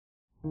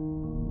Good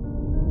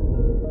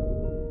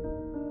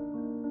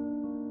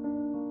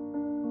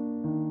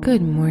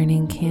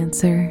morning,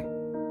 Cancer.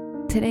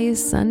 Today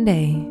is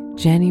Sunday,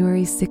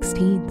 January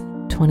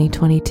 16th,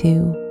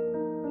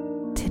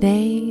 2022.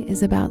 Today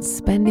is about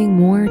spending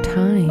more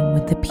time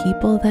with the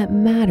people that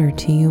matter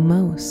to you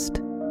most.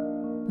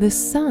 The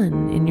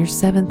sun in your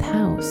 7th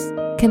house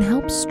can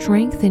help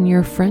strengthen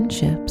your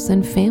friendships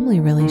and family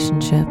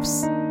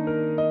relationships.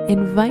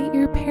 Invite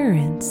your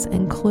parents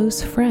and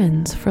close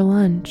friends for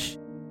lunch.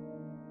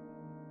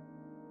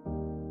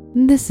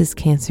 This is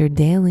Cancer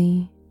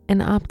Daily, an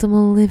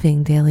Optimal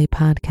Living Daily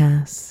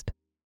podcast.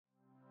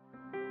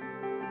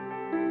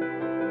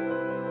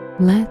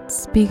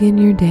 Let's begin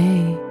your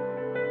day.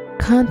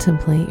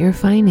 Contemplate your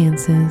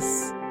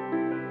finances.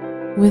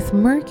 With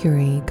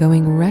Mercury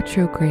going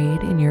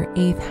retrograde in your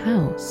 8th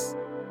house,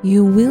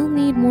 you will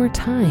need more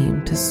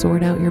time to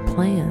sort out your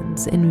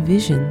plans and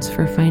visions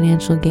for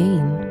financial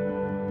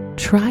gain.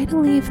 Try to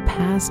leave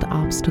past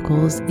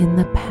obstacles in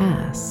the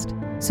past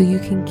so you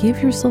can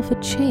give yourself a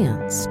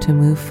chance to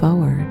move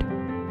forward.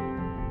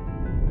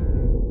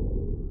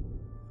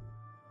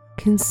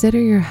 Consider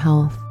your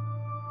health.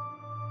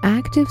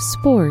 Active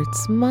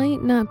sports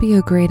might not be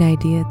a great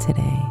idea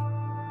today,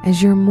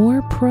 as you're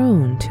more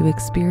prone to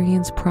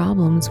experience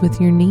problems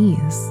with your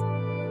knees.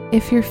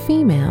 If you're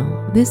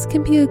female, this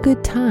can be a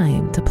good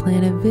time to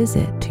plan a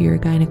visit to your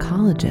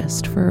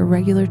gynecologist for a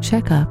regular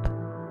checkup.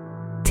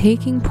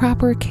 Taking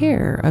proper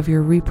care of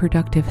your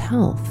reproductive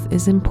health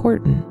is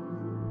important.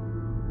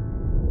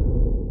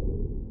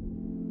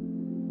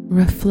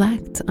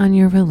 Reflect on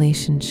your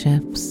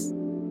relationships.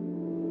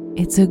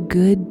 It's a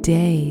good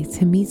day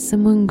to meet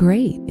someone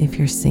great if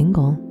you're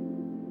single.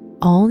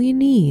 All you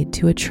need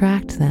to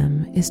attract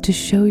them is to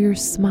show your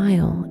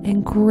smile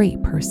and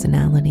great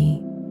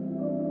personality.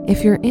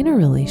 If you're in a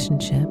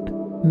relationship,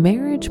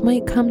 marriage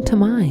might come to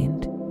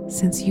mind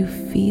since you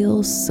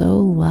feel so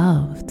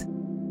loved.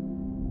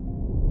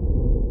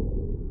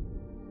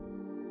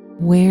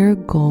 Wear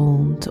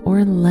gold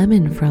or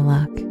lemon for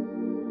luck.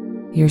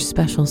 Your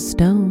special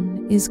stone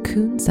is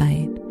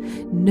kunzite,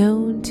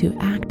 known to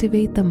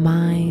activate the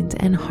mind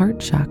and heart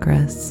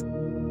chakras.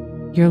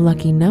 Your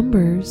lucky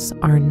numbers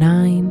are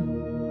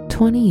 9,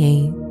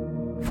 28,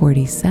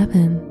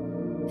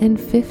 47, and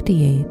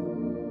 58.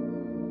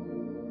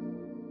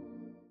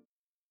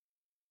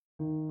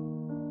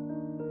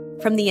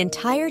 From the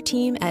entire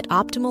team at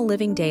Optimal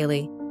Living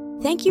Daily,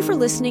 thank you for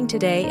listening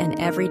today and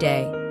every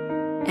day.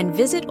 And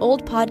visit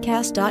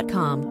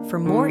oldpodcast.com for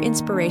more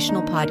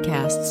inspirational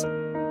podcasts.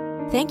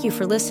 Thank you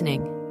for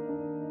listening.